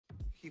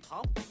Hip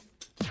hop?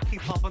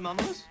 Hip hop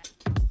anonymous?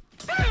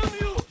 Damn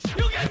you!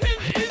 You get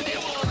hit in the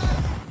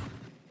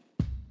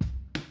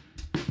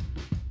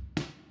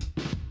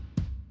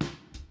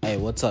Hey,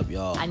 what's up,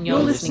 y'all? And you're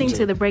listening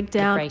to The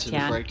Breakdown.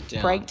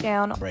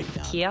 Breakdown.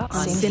 Here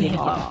on Sin Sin Hip Hip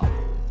Hop. Hop.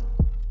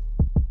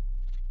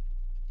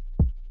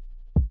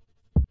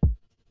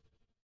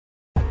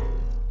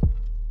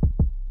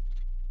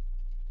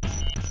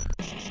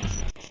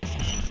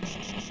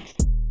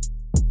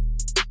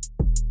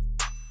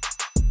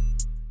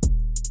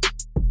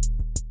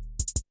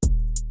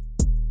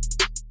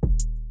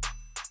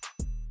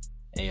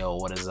 Hey, yo,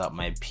 what is up,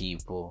 my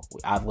people?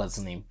 I've got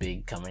something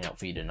big coming up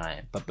for you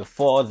tonight. But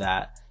before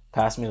that,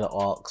 pass me the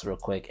aux real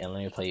quick and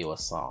let me play you a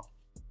song.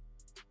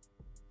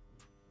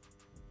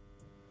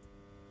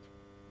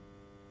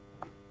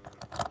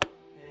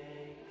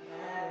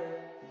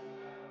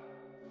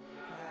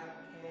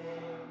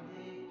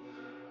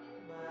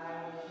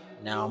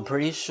 Now, I'm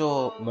pretty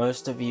sure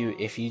most of you,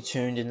 if you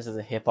tuned into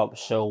the hip hop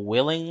show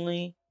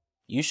willingly,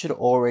 you should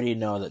already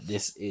know that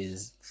this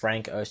is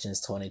Frank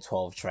Ocean's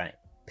 2012 track,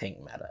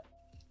 Pink Matter.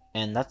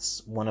 And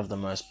that's one of the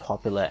most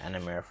popular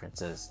anime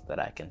references that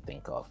I can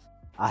think of.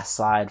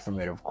 Aside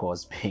from it, of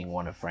course, being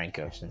one of Frank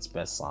Ocean's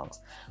best songs.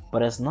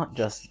 But it's not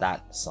just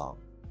that song.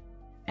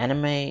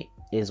 Anime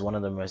is one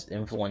of the most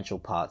influential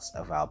parts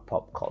of our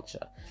pop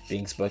culture,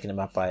 being spoken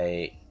about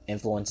by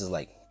influencers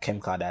like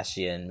Kim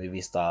Kardashian, movie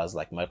stars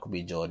like Michael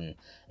B. Jordan,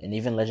 and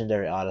even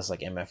legendary artists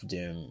like MF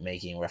Doom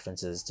making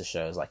references to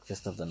shows like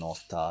Fist of the North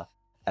Star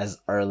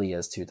as early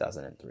as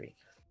 2003.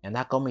 And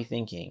that got me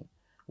thinking,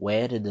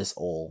 where did this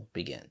all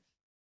begin?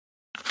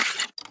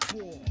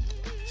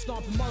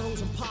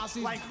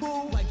 Like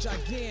who? Like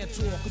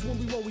Gigantor, 'cause when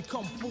we roll, we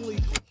come fully.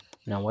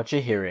 Now what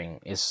you're hearing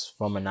is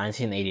from a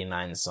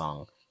 1989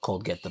 song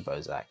called Get the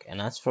Bozak, and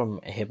that's from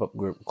a hip-hop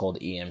group called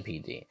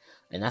EMPD,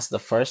 and that's the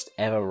first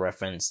ever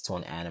reference to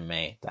an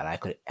anime that I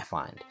could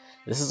find.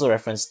 This is a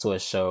reference to a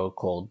show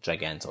called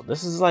Gigantor.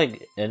 This is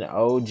like an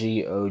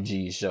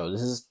OG show.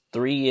 This is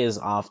 3 years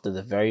after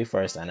the very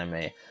first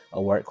anime,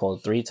 a work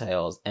called Three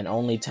Tails, and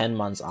only 10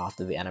 months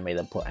after the anime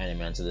that put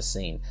anime onto the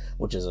scene,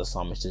 which is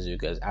Osamu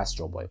Tezuka's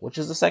Astro Boy, which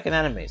is the second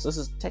anime, so this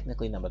is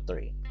technically number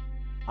 3.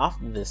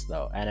 After this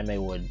though,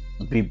 anime would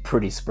be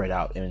pretty spread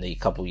out in the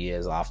couple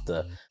years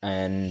after,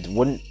 and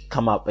wouldn't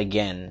come up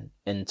again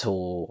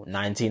until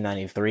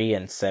 1993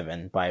 and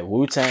 7 by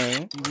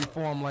Wu-Tang. We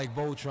form like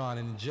Voltron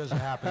and just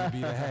happen to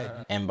be the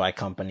head. And by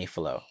Company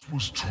Flow.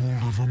 Was told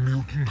of a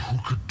mutant who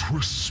could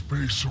twist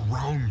space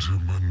around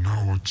him, and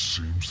now it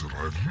seems that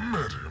I've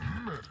met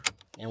him.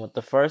 And with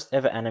the first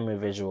ever anime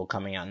visual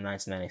coming out in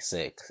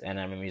 1996,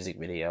 anime music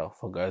video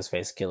for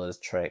Ghostface Killer's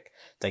track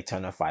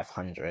Daytona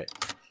 500,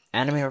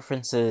 anime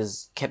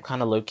references kept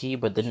kinda low-key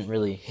but didn't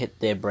really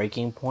hit their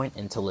breaking point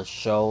until a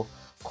show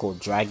called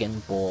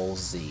Dragon Ball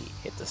Z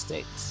hit the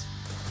States.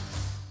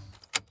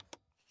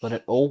 But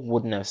it all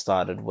wouldn't have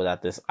started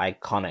without this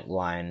iconic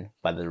line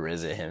by the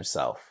RZA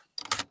himself.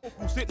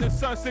 Sitting in the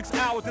sun 6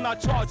 hours and I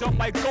charge up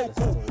like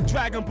Goku.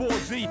 Dragon Ball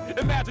Z.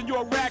 Imagine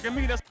you're ragging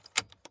me. That's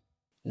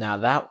Now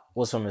that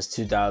was from his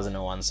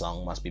 2001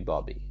 song Must Be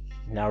Bobby.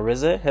 Now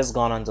RZA has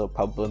gone on to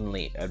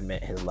publicly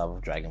admit his love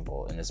of Dragon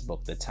Ball in his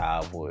book The Tower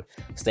of Wu,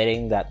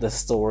 stating that the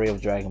story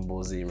of Dragon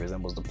Ball Z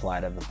resembles the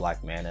plight of the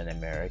black man in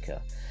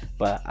America.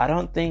 But I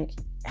don't think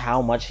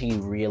how much he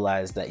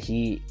realized that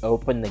he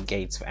opened the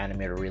gates for anime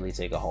to really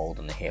take a hold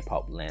on the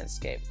hip-hop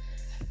landscape.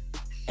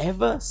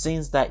 Ever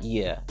since that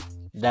year,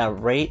 that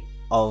rate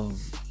of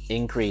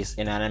increase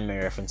in anime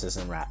references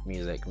in rap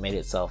music made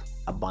itself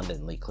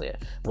abundantly clear,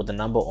 with the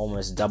number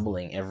almost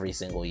doubling every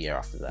single year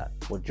after that.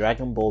 With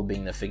Dragon Ball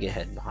being the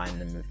figurehead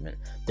behind the movement,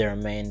 there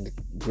remained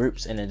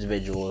groups and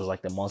individuals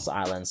like the Monster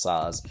Island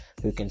Stars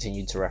who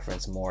continued to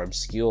reference more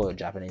obscure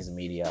Japanese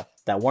media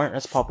that weren't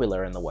as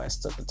popular in the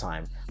West at the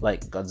time,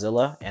 like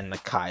Godzilla and the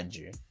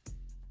Kaiju.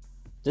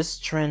 This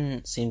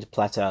trend seemed to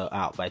plateau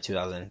out by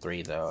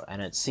 2003 though,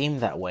 and it seemed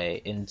that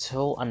way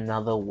until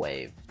another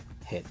wave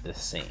hit the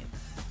scene.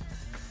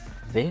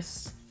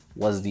 This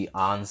was the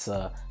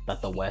answer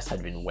that the West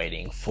had been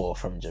waiting for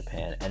from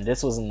Japan, and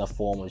this was in the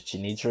form of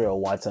Shinichiro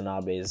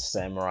Watanabe's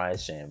Samurai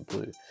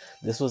Champloo.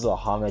 This was a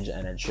homage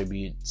and a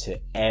tribute to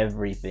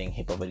everything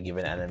hip-hop had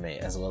given anime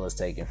as well as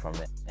taken from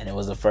it, and it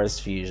was the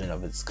first fusion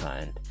of its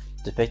kind,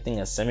 depicting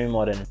a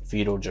semi-modern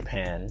feudal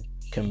Japan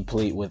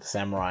complete with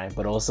samurai,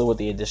 but also with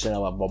the addition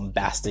of a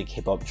bombastic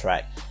hip-hop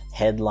track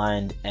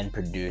headlined and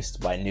produced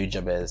by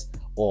Nujabes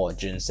or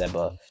Jun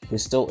Seba, who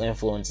still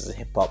influences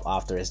hip-hop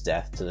after his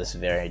death to this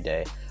very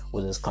day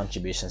with his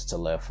contributions to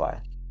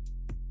lo-fi.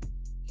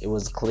 It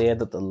was clear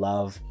that the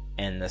love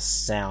and the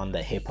sound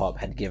that hip-hop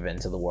had given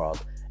to the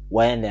world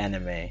when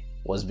anime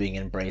was being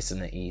embraced in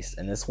the East,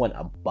 and this went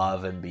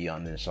above and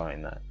beyond in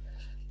showing that.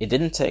 It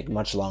didn't take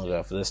much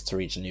longer for this to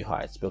reach new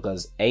heights,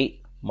 because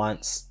 8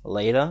 months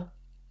later,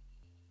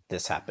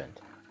 this happened.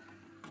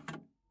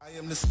 I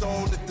am the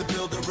stone that the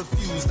builder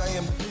refused. I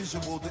am the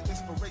visual, the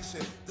inspiration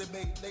that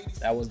made ladies.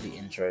 That was the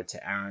intro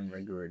to Aaron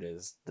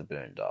Rigorida's The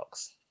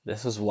Boondocks.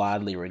 This was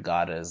widely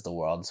regarded as the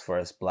world's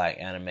first black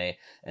anime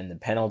and the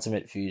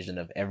penultimate fusion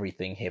of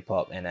everything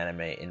hip-hop and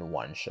anime in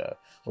one show,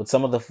 with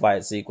some of the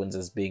fight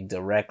sequences being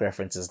direct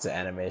references to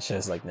anime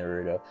shows like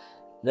Naruto.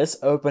 This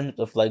opened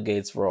the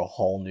floodgates for a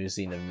whole new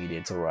scene of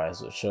media to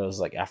rise, with shows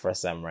like Afro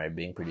Samurai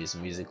being produced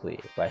musically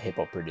by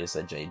hip-hop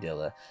producer Jay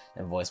Dilla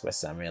and voiced by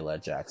Samuel L.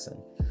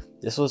 Jackson.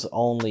 This was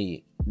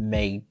only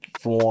made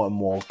more and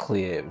more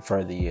clear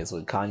further years,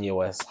 with Kanye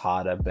West's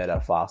Harder, Better,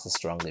 Faster,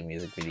 Stronger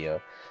music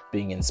video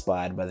being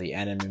inspired by the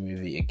anime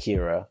movie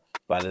Akira.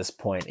 By this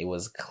point, it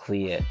was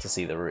clear to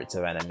see the roots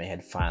of anime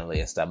had finally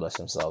established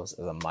themselves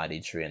as a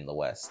mighty tree in the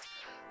West,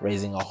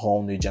 raising a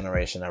whole new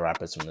generation of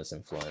rappers from this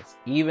influence.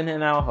 Even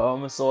in our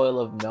home soil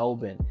of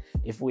Melbourne,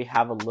 if we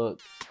have a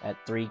look at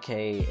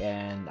 3K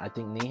and I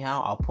think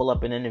Nihao, I'll pull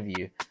up an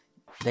interview.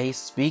 They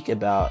speak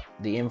about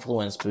the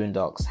influence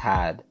Boondocks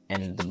had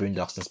and the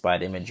Boondocks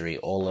inspired imagery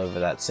all over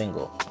that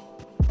single.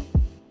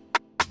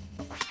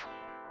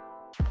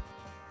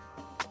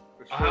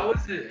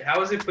 How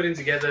was it putting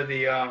together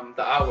the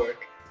artwork?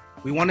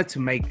 We wanted to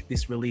make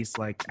this release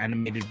like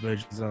animated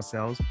versions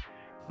ourselves.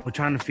 We're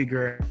trying to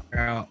figure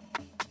out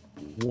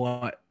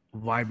what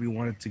vibe we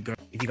wanted to go.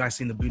 If you guys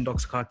seen the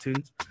Boondocks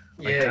cartoons,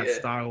 like that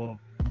style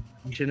of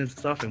animation and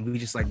stuff, and we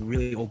just like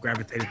really all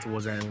gravitated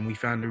towards that, and we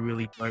found a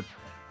really dope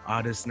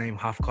artist named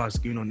Half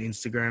Caste Goon on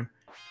Instagram,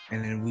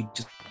 and then we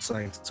just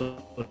like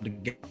sort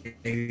of gave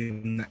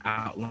him the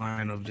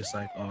outline of just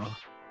like,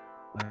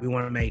 we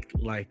want to make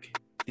like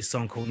this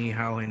song called Ni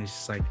Hao, and it's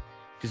just like,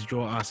 just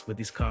draw us with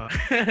this car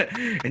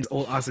and it's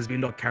all us as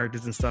Boondock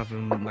characters and stuff,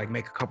 and like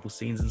make a couple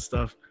scenes and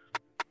stuff.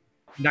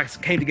 That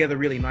came together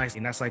really nicely,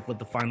 and that's like what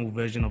the final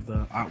version of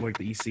the artwork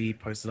that you see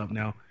posted up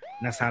now,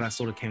 and that's how that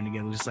sort of came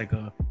together. Just like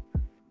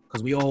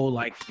because we all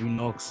like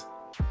Boondocks,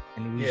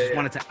 and we just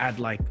wanted to add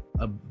like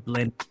a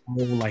blend of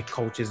all like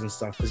cultures and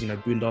stuff, because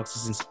Boondocks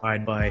is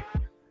inspired by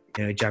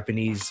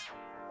Japanese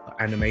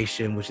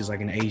animation, which is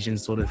like an Asian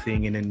sort of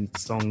thing, and then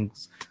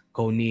songs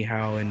called Ni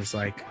Hao, and it's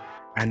like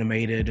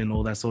animated and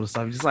all that sort of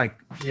stuff. Just like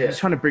just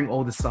trying to bring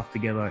all this stuff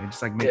together and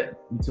just like make it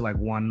into like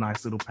one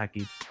nice little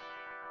package.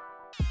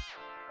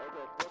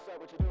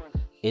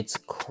 It's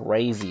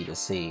crazy to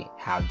see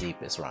how deep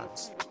this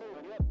runs.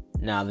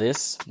 Now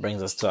this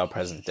brings us to our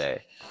present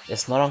day.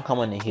 It's not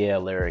uncommon to hear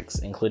lyrics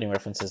including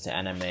references to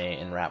anime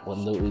and rap, with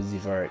Lil Uzi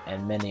Vert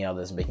and many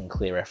others making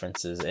clear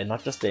references in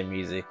not just their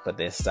music but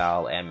their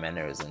style and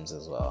mannerisms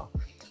as well.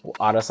 With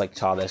artists like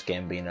Childish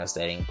Gambino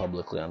stating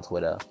publicly on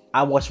Twitter,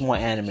 "I watch more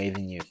anime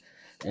than you,"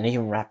 and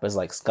even rappers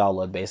like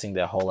Scarlett basing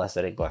their whole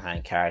aesthetic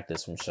behind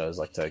characters from shows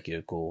like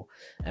Tokyo Ghoul,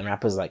 and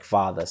rappers like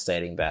Father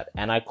stating that,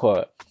 and I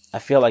quote, "I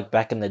feel like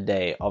back in the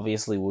day,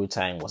 obviously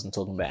Wu-Tang wasn't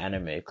talking about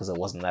anime because it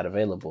wasn't that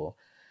available.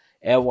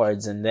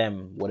 Airwords and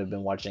them would have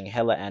been watching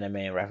hella anime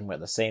and rapping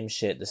about the same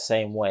shit the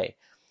same way,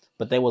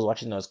 but they was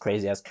watching those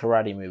crazy ass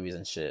karate movies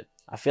and shit.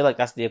 I feel like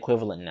that's the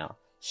equivalent now.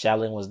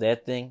 Shaolin was their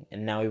thing,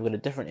 and now we've got a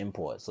different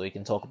import, so we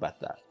can talk about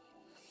that."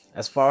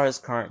 As far as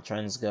current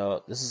trends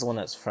go, this is one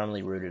that's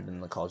firmly rooted in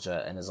the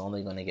culture and is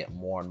only going to get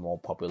more and more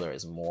popular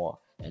as more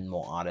and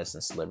more artists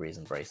and celebrities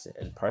embrace it.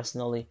 And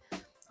personally,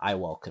 I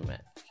welcome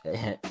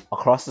it.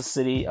 Across the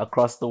city,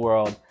 across the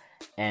world,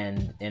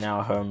 and in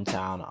our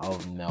hometown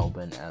of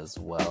Melbourne as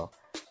well.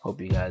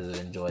 Hope you guys have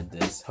enjoyed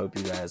this. Hope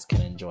you guys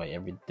can enjoy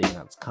everything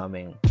that's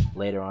coming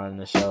later on in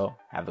the show.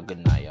 Have a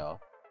good night, y'all.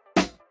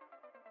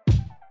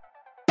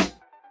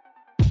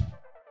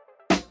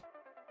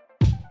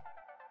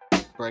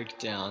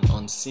 Breakdown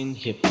on Sin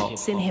Hip Hop.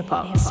 Sin Hip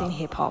Hop. Sin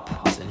Hip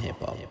Hop. Sin Hip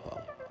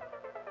Hop.